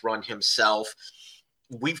perhaps run himself.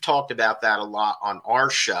 We've talked about that a lot on our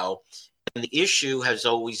show. And the issue has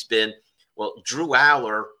always been, well, Drew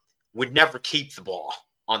Aller would never keep the ball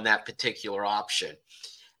on that particular option.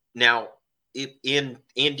 Now, in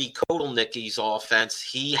Andy Kotelnicki's offense,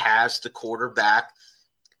 he has the quarterback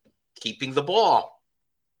keeping the ball.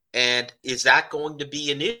 And is that going to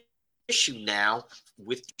be an issue now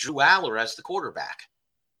with Drew Aller as the quarterback?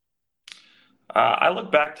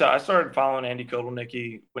 I started following Andy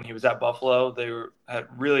Kotelnicki when he was at Buffalo. They had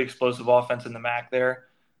really explosive offense in the MAC there.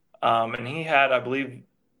 And he had, I believe,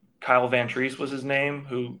 Kyle Van Treese was his name,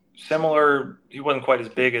 who he wasn't quite as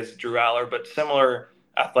big as Drew Aller, but similar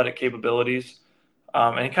athletic capabilities.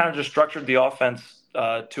 And he kind of just structured the offense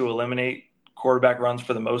to eliminate quarterback runs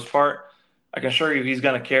for the most part. I can assure you he's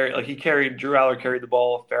going to Drew Aller carried the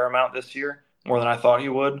ball a fair amount this year, more than I thought he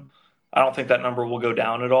would. I don't think that number will go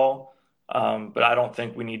down at all. But I don't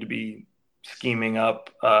think we need to be scheming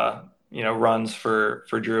up, runs for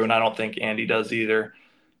Drew, and I don't think Andy does either.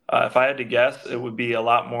 If I had to guess, it would be a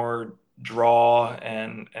lot more draw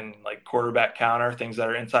and like quarterback counter, things that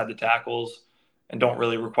are inside the tackles and don't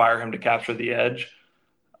really require him to capture the edge.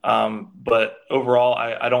 But overall,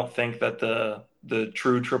 I don't think that the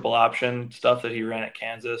true triple option stuff that he ran at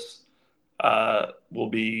Kansas will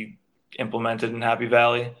be implemented in Happy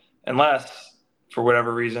Valley, unless for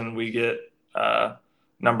whatever reason we get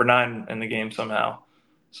number 9 in the game somehow.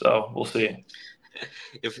 So we'll see.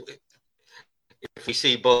 If we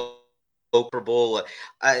see both Bowl,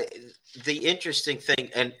 the interesting thing,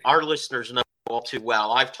 and our listeners know all too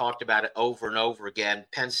well, I've talked about it over and over again,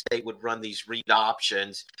 Penn State would run these read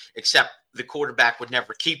options, except the quarterback would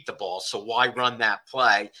never keep the ball. So why run that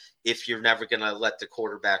play if you're never going to let the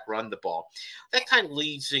quarterback run the ball? That kind of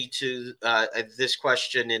leads me to this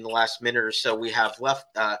question in the last minute or so we have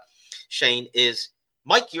left, Shane, is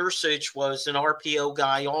Mike Yurcich was an RPO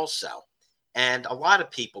guy also, and a lot of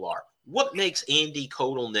people are. What makes Andy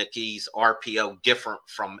Kotelnicki's RPO different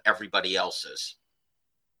from everybody else's?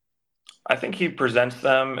 I think he presents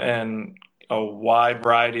them in a wide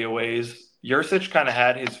variety of ways. Yurcich kind of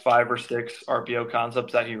had his 5 or 6 RPO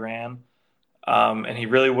concepts that he ran, and he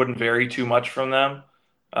really wouldn't vary too much from them.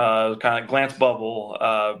 Kind of glance bubble,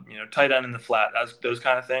 tight end in the flat, those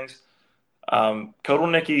kind of things.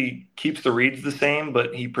 Kotelnicki keeps the reads the same,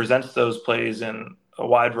 but he presents those plays in a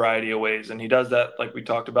wide variety of ways, and he does that like we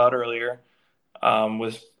talked about earlier,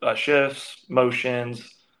 with shifts,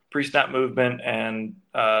 motions, pre-snap movement, and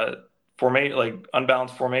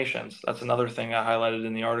unbalanced formations. That's another thing I highlighted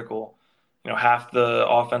in the article. Half the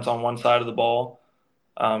offense on one side of the ball,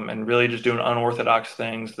 and really just doing unorthodox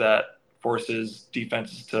things that forces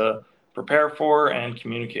defenses to prepare for and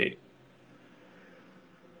communicate.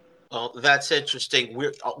 Well, that's interesting.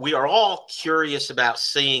 We are all curious about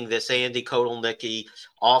seeing this Andy Kotelnicki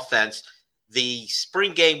offense. The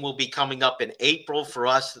spring game will be coming up in April for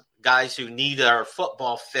us guys who need our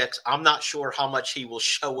football fix. I'm not sure how much he will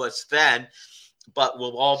show us then, but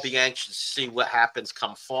we'll all be anxious to see what happens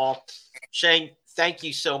come fall. Shane, thank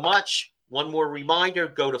you so much. One more reminder,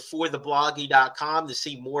 go to forthebloggy.com to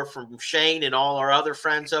see more from Shane and all our other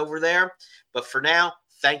friends over there. But for now,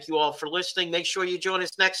 thank you all for listening. Make sure you join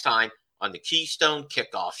us next time on the Keystone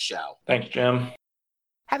Kickoff Show. Thanks, Jim.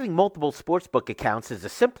 Having multiple sportsbook accounts is the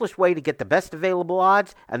simplest way to get the best available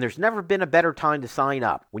odds, and there's never been a better time to sign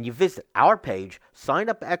up. When you visit our page,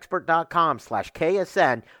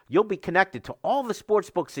 signupexpert.com/KSN, you'll be connected to all the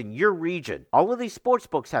sportsbooks in your region. All of these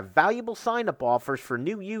sportsbooks have valuable sign-up offers for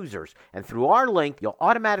new users, and through our link, you'll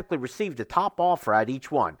automatically receive the top offer at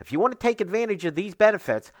each one. If you want to take advantage of these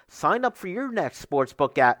benefits, sign up for your next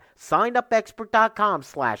sportsbook at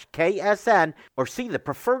signupexpert.com/KSN or see the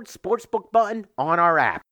preferred sportsbook button on our app.